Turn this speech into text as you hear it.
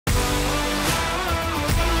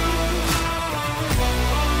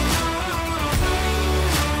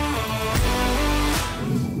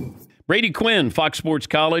Brady Quinn, Fox Sports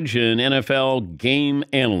College and NFL game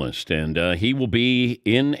analyst, and he will be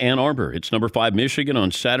in Ann Arbor. It's number 5 Michigan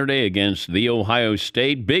on Saturday against the Ohio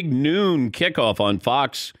State. Big noon kickoff on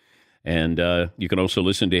Fox, and you can also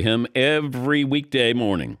listen to him every weekday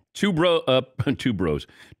morning. Two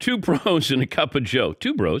pros and a cup of Joe.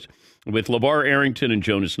 Two bros with LeVar Arrington and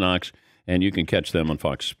Jonas Knox, and you can catch them on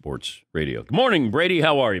Fox Sports Radio. Good morning, Brady.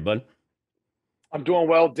 How are you, bud? I'm doing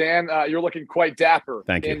well, Dan. You're looking quite dapper.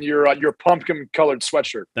 Thank you. In your pumpkin-colored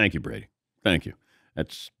sweatshirt. Thank you, Brady. Thank you.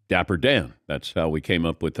 That's Dapper Dan. That's how we came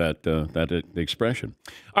up with that expression.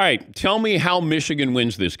 All right, tell me how Michigan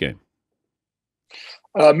wins this game.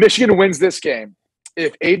 Michigan wins this game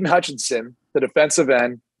if Aiden Hutchinson, the defensive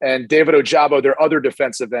end, and David Ojabo, their other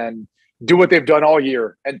defensive end, do what they've done all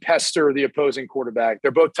year and pester the opposing quarterback.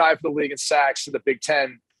 They're both tied for the league in sacks in the Big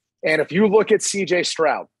Ten. And if you look at C.J.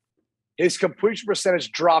 Stroud, his completion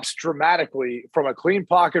percentage drops dramatically from a clean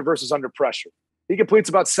pocket versus under pressure. He completes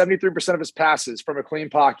about 73% of his passes from a clean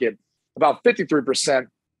pocket, about 53%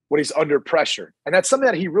 when he's under pressure. And that's something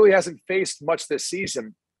that he really hasn't faced much this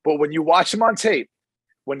season. But when you watch him on tape,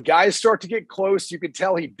 when guys start to get close, you can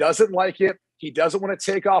tell he doesn't like it. He doesn't want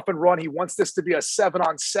to take off and run. He wants this to be a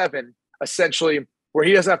 7-on-7, essentially, where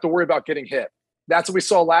he doesn't have to worry about getting hit. That's what we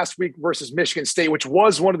saw last week versus Michigan State, which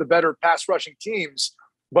was one of the better pass rushing teams.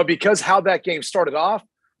 But because how that game started off,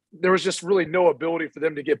 there was just really no ability for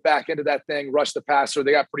them to get back into that thing, rush the passer.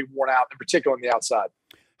 They got pretty worn out, in particular on the outside.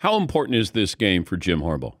 How important is this game for Jim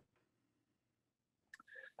Harbaugh?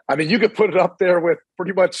 I mean, you could put it up there with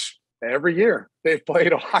pretty much every year they've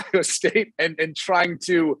played Ohio State and trying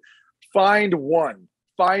to find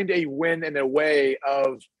a win in a way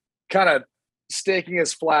of kind of staking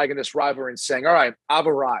his flag in this rivalry and saying, all right, I've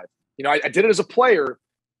arrived. You know, I did it as a player,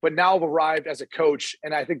 but now I've arrived as a coach,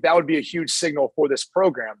 and I think that would be a huge signal for this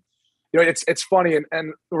program. You know, it's funny,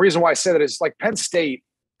 and the reason why I say that is like Penn State,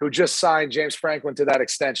 who just signed James Franklin to that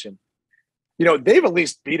extension. You know, they've at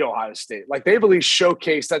least beat Ohio State. Like they've at least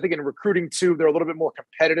showcased, I think in recruiting too, they're a little bit more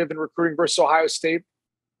competitive in recruiting versus Ohio State.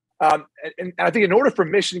 And I think in order for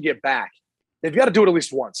Michigan to get back, they've got to do it at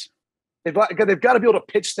least once. They've got to be able to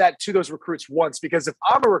pitch that to those recruits once, because if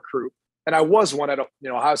I'm a recruit, and I was one at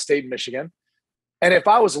Ohio State and Michigan, and if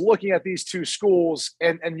I was looking at these two schools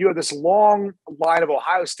and you have this long line of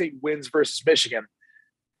Ohio State wins versus Michigan,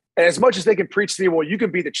 and as much as they can preach to you, well, you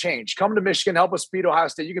can be the change. Come to Michigan, help us beat Ohio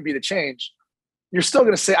State, you can be the change. You're still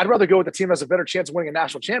going to say, I'd rather go with the team that has a better chance of winning a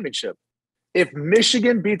national championship. If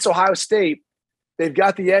Michigan beats Ohio State, they've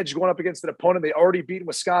got the edge going up against an opponent. They already beat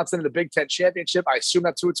Wisconsin in the Big Ten championship. I assume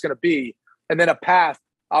that's who it's going to be. And then a path,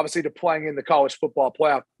 obviously, to playing in the college football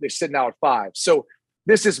playoff. They sit now at 5. So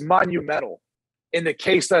this is monumental in the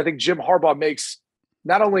case that I think Jim Harbaugh makes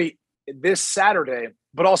not only this Saturday,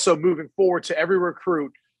 but also moving forward to every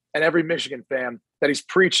recruit and every Michigan fan that he's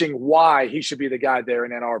preaching why he should be the guy there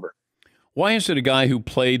in Ann Arbor. Why is it a guy who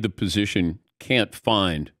played the position can't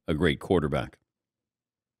find a great quarterback?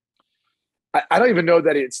 I don't even know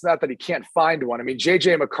that it's not that he can't find one. I mean,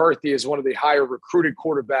 J.J. McCarthy is one of the higher recruited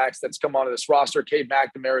quarterbacks that's come onto this roster. Cade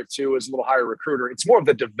McNamara, too, is a little higher recruiter. It's more of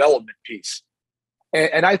the development piece.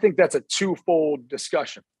 And I think that's a twofold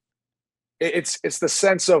discussion. It's the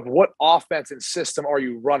sense of what offense and system are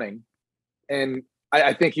you running? And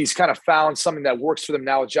I think he's kind of found something that works for them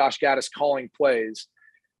now with Josh Gaddis calling plays.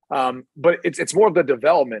 But it's more of the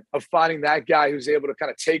development of finding that guy who's able to kind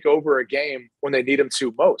of take over a game when they need him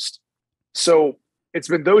to most. So it's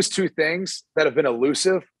been those two things that have been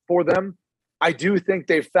elusive for them. I do think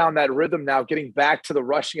they've found that rhythm now, getting back to the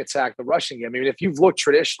rushing attack, the rushing game. I mean, if you've looked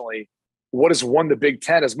traditionally, what has won the Big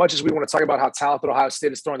Ten, as much as we want to talk about how talented Ohio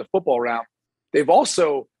State is throwing the football around, they've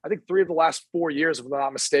also, I think 3 of the last 4 years, if I'm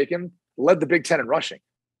not mistaken, led the Big Ten in rushing.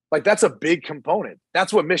 Like that's a big component.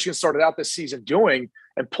 That's what Michigan started out this season doing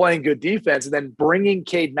and playing good defense, and then bringing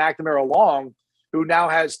Cade McNamara along, who now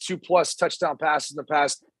has 2+ touchdown passes in the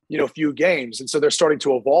past, few games. And so they're starting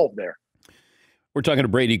to evolve there. We're talking to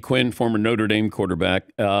Brady Quinn, former Notre Dame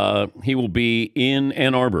quarterback. He will be in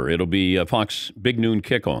Ann Arbor. It'll be a Fox Big Noon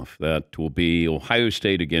kickoff. That will be Ohio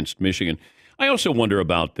State against Michigan. I also wonder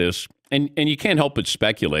about this, and you can't help but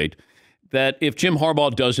speculate, that if Jim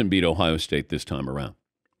Harbaugh doesn't beat Ohio State this time around,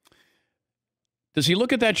 does he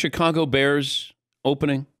look at that Chicago Bears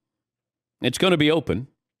opening? It's going to be open.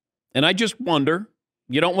 And I just wonder,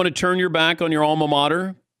 you don't want to turn your back on your alma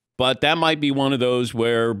mater, but that might be one of those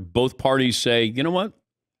where both parties say, you know what,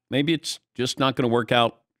 maybe it's just not going to work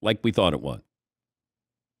out like we thought it would.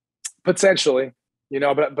 Potentially,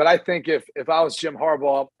 but I think if I was Jim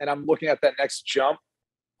Harbaugh and I'm looking at that next jump,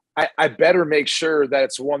 I better make sure that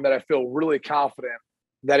it's one that I feel really confident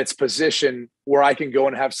that it's positioned where I can go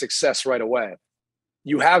and have success right away.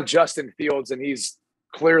 You have Justin Fields, and he's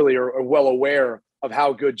clearly or well aware of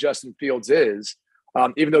how good Justin Fields is.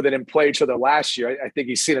 Even though they didn't play each other last year, I think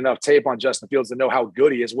he's seen enough tape on Justin Fields to know how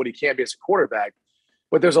good he is, what he can be as a quarterback.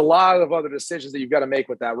 But there's a lot of other decisions that you've got to make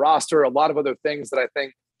with that roster, a lot of other things that I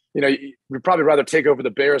think, we'd probably rather take over the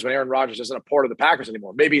Bears when Aaron Rodgers isn't a part of the Packers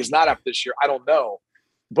anymore. Maybe he's not after this year. I don't know.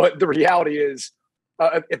 But the reality is,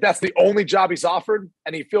 if that's the only job he's offered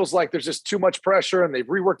and he feels like there's just too much pressure and they've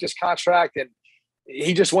reworked his contract and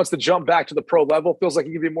he just wants to jump back to the pro level, feels like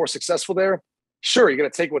he can be more successful there, sure, you're going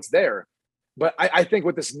to take what's there. But I think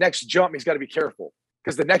with this next jump, he's got to be careful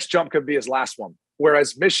because the next jump could be his last one.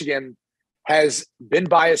 Whereas Michigan has been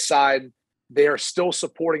by his side. They are still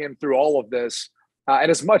supporting him through all of this.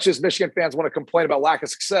 And as much as Michigan fans want to complain about lack of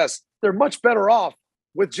success, they're much better off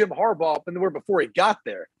with Jim Harbaugh than they were before he got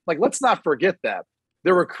there. Like, let's not forget that.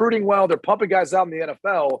 They're recruiting well. They're pumping guys out in the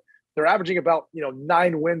NFL. They're averaging about,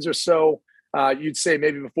 9 wins or so. You'd say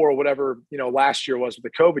maybe before whatever, last year was with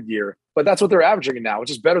the COVID year. But that's what they're averaging now,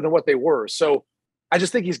 which is better than what they were. So I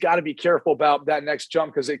just think he's got to be careful about that next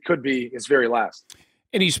jump because it could be his very last.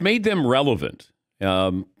 And he's made them relevant.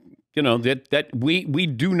 That we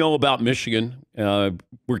do know about Michigan.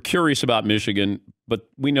 We're curious about Michigan, but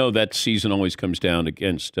we know that season always comes down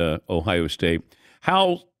against Ohio State.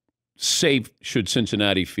 How safe should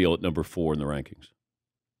Cincinnati feel at number 4 in the rankings?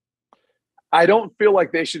 I don't feel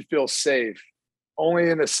like they should feel safe, only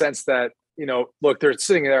in the sense that, look, they're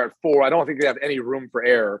sitting there at 4. I don't think they have any room for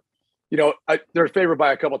error. They're favored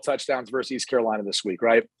by a couple touchdowns versus East Carolina this week,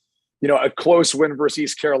 right? A close win versus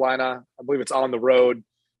East Carolina. I believe it's on the road.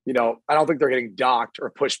 I don't think they're getting docked or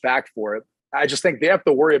pushed back for it. I just think they have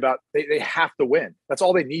to worry about they have to win. That's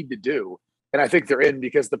all they need to do. And I think they're in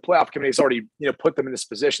because the playoff committee's already, put them in this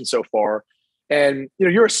position so far. And,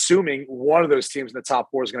 you're assuming one of those teams in the top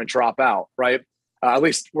 4 is going to drop out, right? At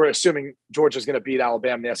least we're assuming Georgia's going to beat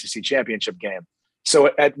Alabama in the SEC championship game. So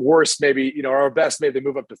at worst, maybe, or at best, maybe they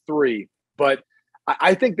move up to 3. But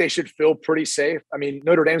I think they should feel pretty safe. I mean,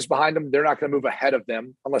 Notre Dame's behind them. They're not going to move ahead of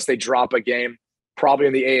them unless they drop a game, probably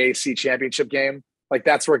in the AAC championship game. Like,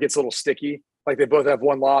 that's where it gets a little sticky. Like, they both have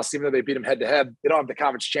one loss, even though they beat them head-to-head. They don't have the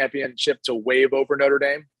conference championship to wave over Notre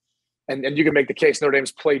Dame. And you can make the case Notre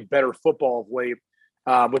Dame's played better football of late,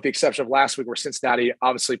 with the exception of last week where Cincinnati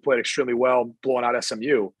obviously played extremely well, blowing out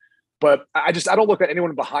SMU. But I don't look at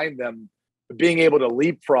anyone behind them being able to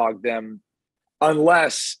leapfrog them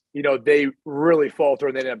unless, they really falter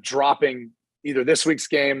and they end up dropping either this week's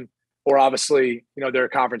game or obviously, their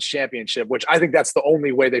conference championship, which I think that's the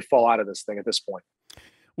only way they fall out of this thing at this point.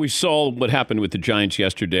 We saw what happened with the Giants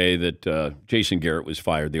yesterday, that Jason Garrett was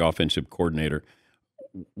fired, the offensive coordinator.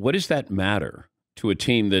 What does that matter to a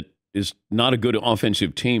team that is not a good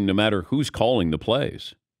offensive team, no matter who's calling the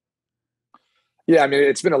plays? Yeah, I mean,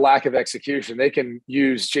 it's been a lack of execution. They can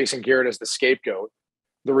use Jason Garrett as the scapegoat.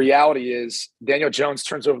 The reality is Daniel Jones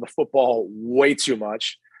turns over the football way too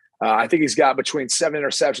much. I think he's got between 7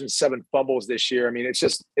 interceptions, 7 fumbles this year. I mean,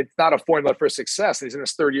 it's not a formula for success. He's in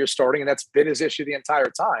his 3rd year starting, and that's been his issue the entire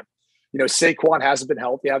time. Saquon hasn't been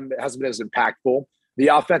healthy, hasn't been as impactful. The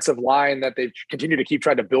offensive line that they've continued to keep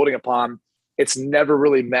trying to building upon, it's never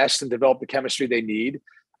really meshed and developed the chemistry they need.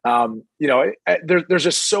 There's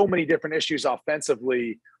just so many different issues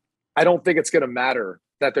offensively. I don't think it's going to matter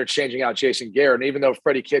that they're changing out Jason Garrett. And even though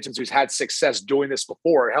Freddie Kitchens, who's had success doing this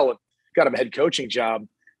before, hell, got him a head coaching job,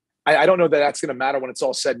 I don't know that that's going to matter when it's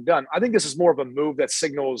all said and done. I think this is more of a move that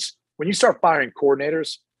signals when you start firing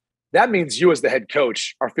coordinators, that means you as the head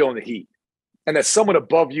coach are feeling the heat. And that someone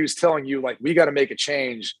above you is telling you, like, we got to make a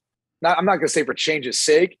change. I'm not going to say for change's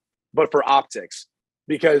sake, but for optics.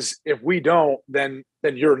 Because if we don't, then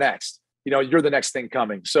you're next. You're the next thing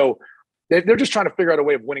coming. So they're just trying to figure out a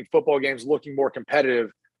way of winning football games, looking more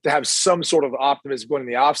competitive, to have some sort of optimism going in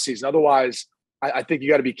the offseason. Otherwise, I think you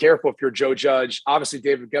got to be careful if you're Joe Judge. Obviously,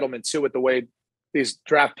 David Gettleman, too, with the way these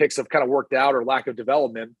draft picks have kind of worked out or lack of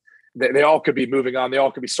development. They all could be moving on. They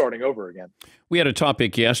all could be starting over again. We had a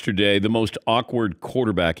topic yesterday, the most awkward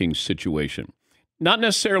quarterbacking situation. Not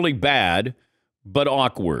necessarily bad, but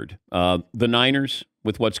awkward. The Niners,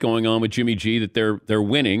 with what's going on with Jimmy G, that they're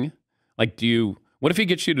winning. Like, what if he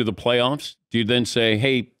gets you to the playoffs? Do you then say,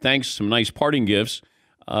 hey, thanks, some nice parting gifts?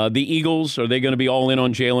 The Eagles, are they going to be all in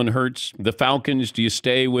on Jalen Hurts? The Falcons, do you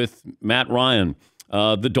stay with Matt Ryan?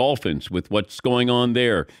 The Dolphins, with what's going on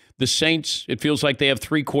there. The Saints, it feels like they have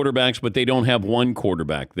 3 quarterbacks, but they don't have 1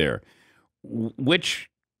 quarterback there. Which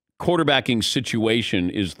quarterbacking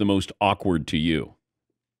situation is the most awkward to you?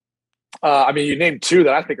 You named 2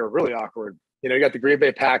 that I think are really awkward. You got the Green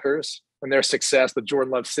Bay Packers and their success with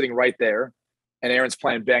Jordan Love sitting right there. and Aaron's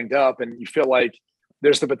playing banged up, and you feel like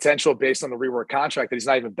there's the potential based on the rework contract that he's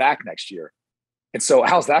not even back next year. And so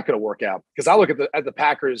how's that going to work out? Because I look at the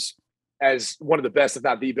Packers as one of the best, if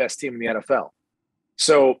not the best team in the NFL.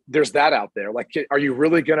 So there's that out there. Like, are you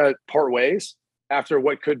really going to part ways after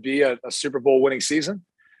what could be a Super Bowl winning season?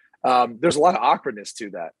 There's a lot of awkwardness to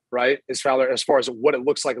that, right? As far as what it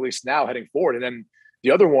looks like, at least now heading forward. And then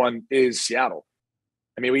the other one is Seattle.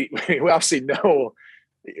 I mean, we obviously know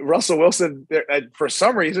Russell Wilson, for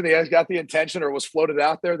some reason, he has got the intention, or was floated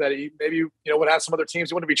out there, that he maybe, would have some other teams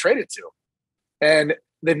he want to be traded to. And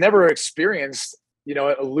they've never experienced,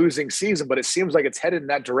 a losing season, but it seems like it's headed in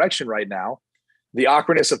that direction right now. The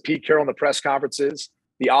awkwardness of Pete Carroll in the press conferences,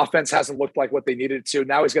 the offense hasn't looked like what they needed to.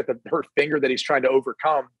 Now he's got the hurt finger that he's trying to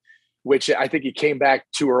overcome, which I think he came back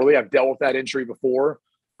too early. I've dealt with that injury before.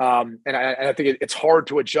 And I think it's hard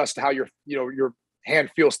to adjust to how your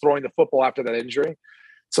hand feels throwing the football after that injury.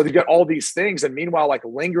 So you've got all these things. And meanwhile, like,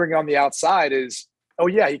 lingering on the outside is, oh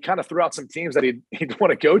yeah, he kind of threw out some teams that he'd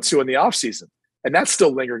want to go to in the offseason. And that's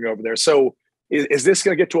still lingering over there. So is this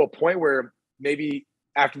going to get to a point where maybe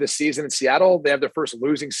after the season in Seattle, they have their first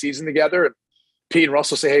losing season together, and Pete and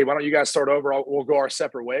Russell say, hey, why don't you guys start over? We'll go our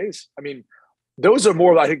separate ways. I mean, those are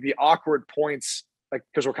more, I think, the awkward points, like,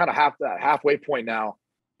 because we're kind of halfway point now,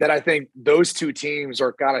 that I think those two teams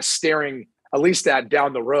are kind of staring at least at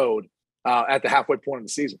down the road at the halfway point of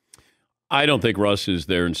the season. I don't think Russ is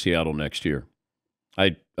there in Seattle next year.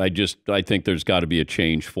 I think there's got to be a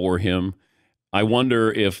change for him. I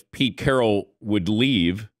wonder if Pete Carroll would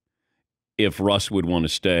leave, if Russ would want to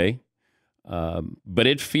stay. But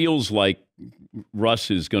it feels like Russ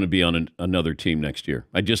is going to be on another team next year.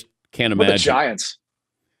 I just can't imagine. The Giants.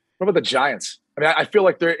 What about the Giants? I mean, I feel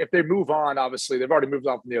like if they move on, obviously they've already moved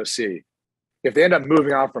on from the OC. If they end up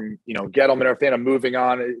moving on from, Gettleman, or if they end up moving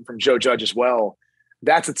on from Joe Judge as well,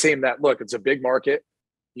 that's a team that, look, it's a big market.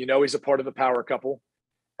 He's a part of the power couple.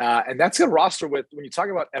 And that's a roster with, when you talk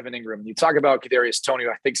about Evan Ingram, you talk about Kadarius Toney,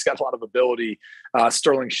 I think he's got a lot of ability.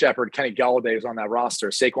 Sterling Shepard, Kenny Galladay is on that roster.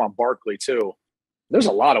 Saquon Barkley too. There's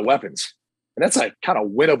a lot of weapons, and that's a kind of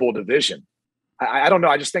winnable division. I don't know.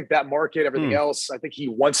 I just think that market, everything else, I think he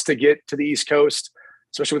wants to get to the East Coast,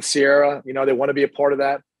 especially with Sierra. They want to be a part of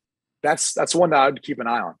that. That's one that I would keep an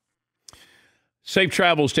eye on. Safe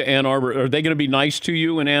travels to Ann Arbor. Are they going to be nice to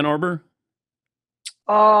you in Ann Arbor?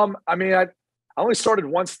 I mean, I only started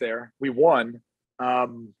once there. We won.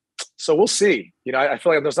 So we'll see. I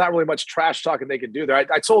feel like there's not really much trash talking they can do there.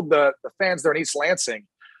 I told the fans there in East Lansing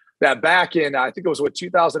that back in, I think it was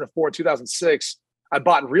 2004, 2006, I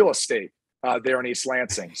bought real estate there in East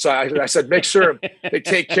Lansing. So I said, make sure they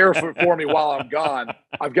take care of it for me while I'm gone.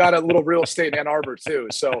 I've got a little real estate in Ann Arbor too.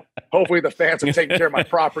 So hopefully the fans are taking care of my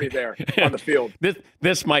property there on the field.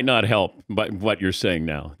 This might not help, but what you're saying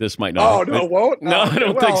now, this might not. Oh, no, it won't? No, I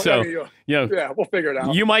don't think so. Yeah, we'll figure it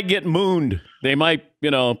out. You might get mooned. They might,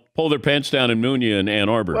 pull their pants down and moon you in Ann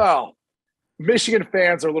Arbor. Well, Michigan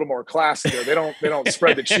fans are a little more classy there. They don't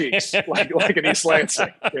spread the cheeks like in East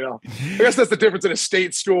Lansing. I guess that's the difference in a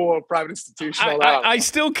state school, a private institution. I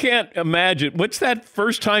still can't imagine. What's that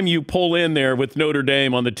first time you pull in there with Notre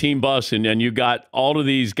Dame on the team bus, and you got all of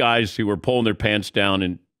these guys who were pulling their pants down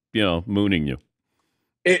and mooning you?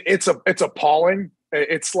 It's appalling.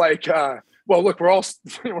 It's like, well, look, we're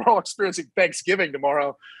all experiencing Thanksgiving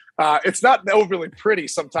tomorrow. It's not overly pretty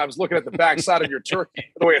sometimes looking at the backside of your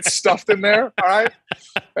turkey, the way it's stuffed in there. All right.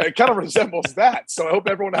 It kind of resembles that. So I hope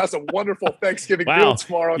everyone has a wonderful Thanksgiving meal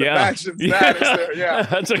tomorrow and imagines that as their,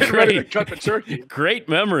 that's a getting ready to cut the turkey. Great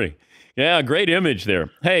memory. Yeah. Great image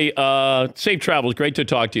there. Hey, safe travels. Great to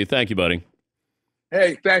talk to you. Thank you, buddy.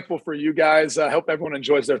 Hey, thankful for you guys. I hope everyone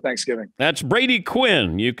enjoys their Thanksgiving. That's Brady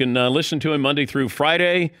Quinn. You can listen to him Monday through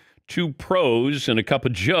Friday. Two Pros and a Cup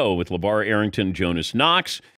of Joe with LeVar Arrington, Jonas Knox.